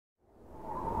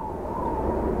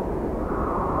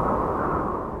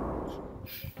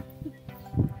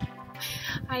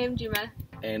I am Jemma.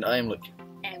 And I am Luke.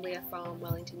 And we are from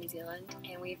Wellington, New Zealand,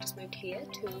 and we have just moved here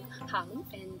to Haarlem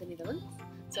in the Netherlands,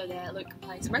 so that Luke can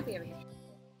play some rugby over here.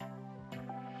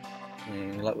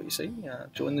 And you like what you see,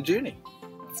 join the journey.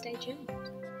 Stay tuned.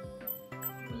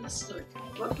 So,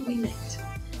 what do we need?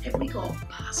 Have we got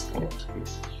passport?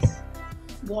 Yes. Yes.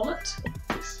 Wallet?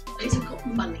 Yes. Has it got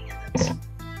money in it?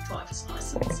 Driver's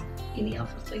license? Any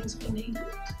other things we need in it?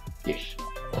 Yes.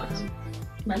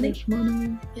 Money?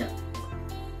 Money. Yeah.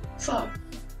 Phone?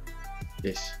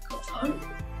 Yes. Got phone?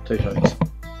 2 phones.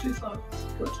 2 phones.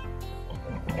 Good.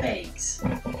 Bags?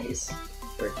 Yes.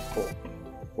 3,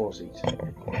 4 seats.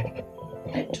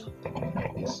 Laptop?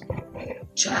 Yes.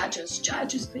 Chargers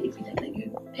for everything that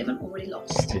you haven't already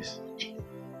lost. Yes. I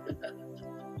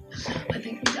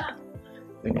think we're done.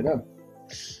 I think we're done.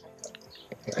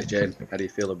 Hey Jan, how do you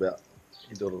feel about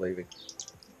your daughter leaving?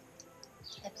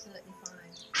 Absolutely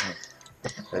fine.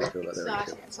 How do you feel about that?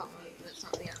 Exciting. It's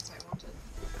not the answer I wanted.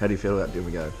 How do you feel about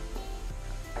Jemma go?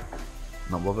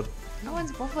 Not bothered? No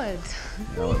one's bothered.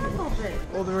 No one's bothered.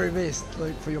 All the very best,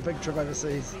 Luke, for your big trip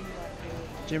overseas.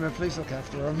 Jemma, please look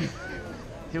after him.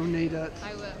 He'll need it.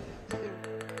 I will.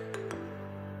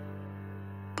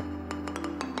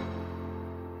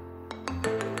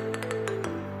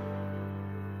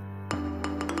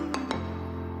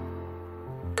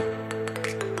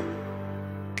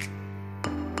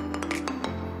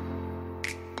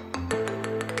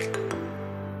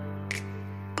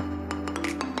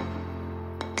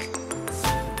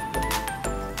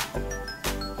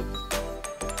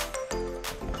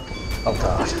 Oh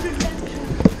God.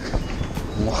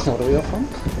 What are we off from?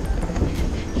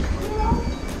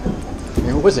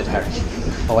 You're a wizard, Harry.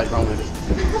 Oh wait, wrong movie.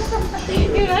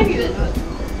 You know you did it.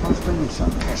 I've been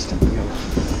sarcastic.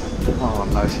 Oh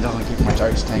no, she doesn't keep my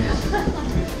jokes tangled.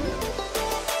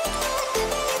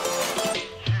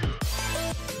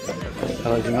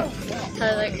 Hello, Jemma.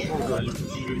 Hello,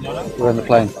 Luke. We're on the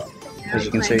plane. As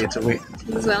you can see, it's a wet,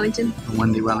 This is Wellington.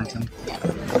 windy Wellington.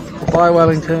 Bye,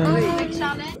 Wellington.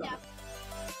 Charlotte.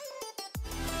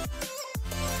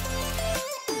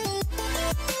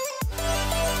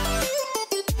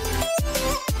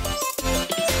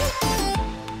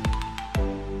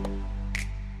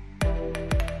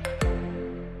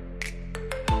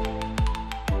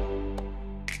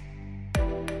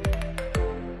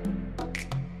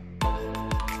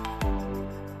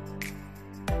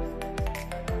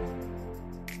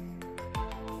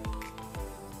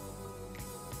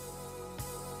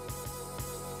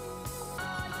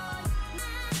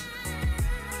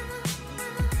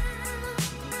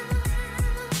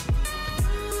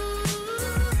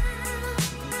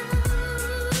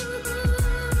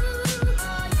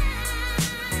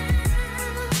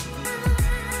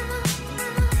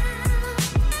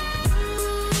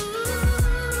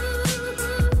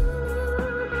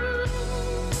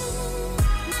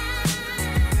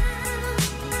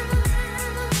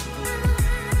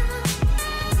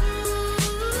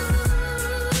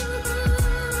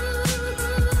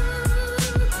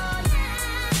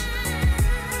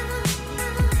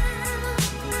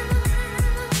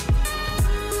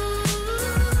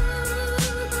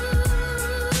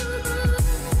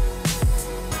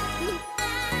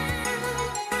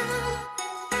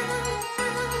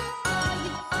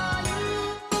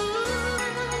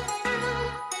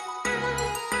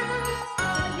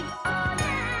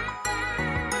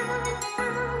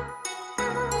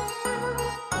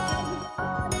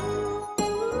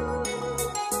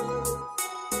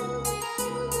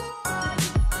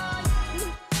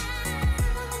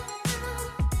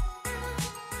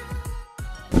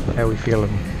 How are we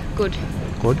feeling? Good.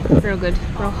 Good? Real good.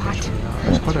 Real hot.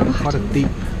 It's quite a deep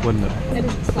window. It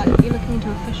is. It's like you're looking into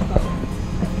a fishbowl.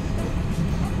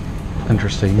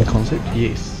 Interesting concept,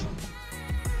 yes.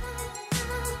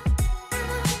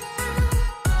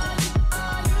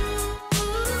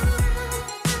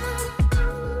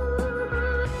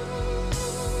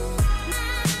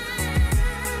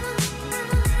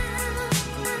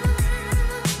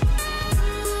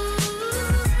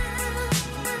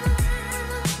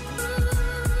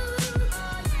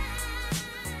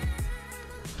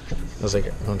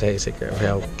 I'll tell you a secret of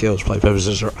how girls play paper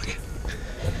scissors rock.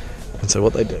 And so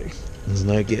what they do is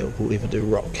no girl will ever do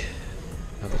rock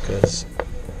because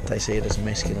they see it as a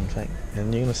masculine thing.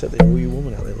 And you're going to sit there, all you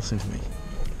women out there listening to me,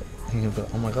 and you'll go,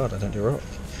 oh my God, I don't do rock.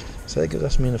 So that gives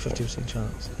us men a 50%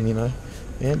 chance. And you know,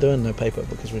 we ain't doing no paper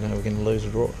because we know we're going to lose a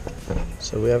draw.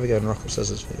 So we either go and rock or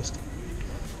scissors first.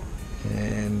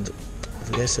 And if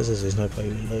we go scissors, there's no way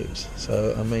we lose.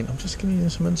 So I mean, I'm just giving you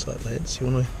some insight, lads. You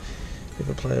want to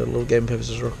ever play a little game paper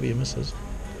scissors rock with your missus?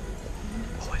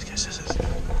 Always go scissors.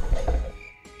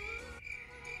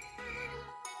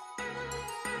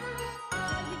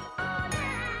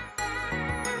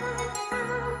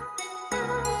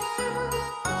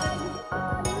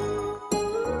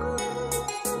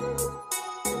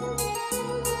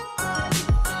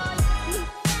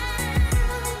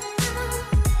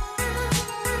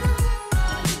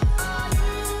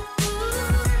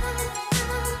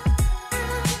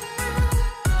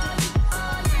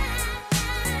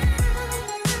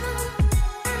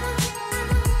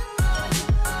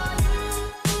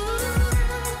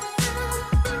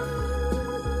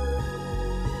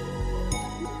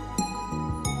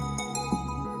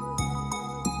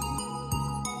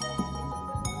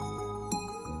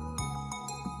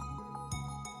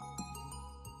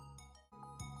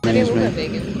 many as we'll me. go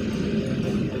vegan.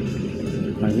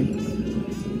 Maybe.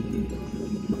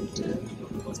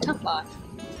 It's a tough life.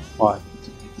 Why?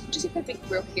 Just have to be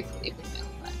real careful with everything.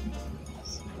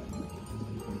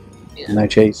 Like, No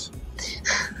cheese.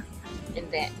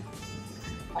 and that.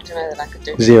 I don't know that I could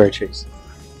do. Zero cheese.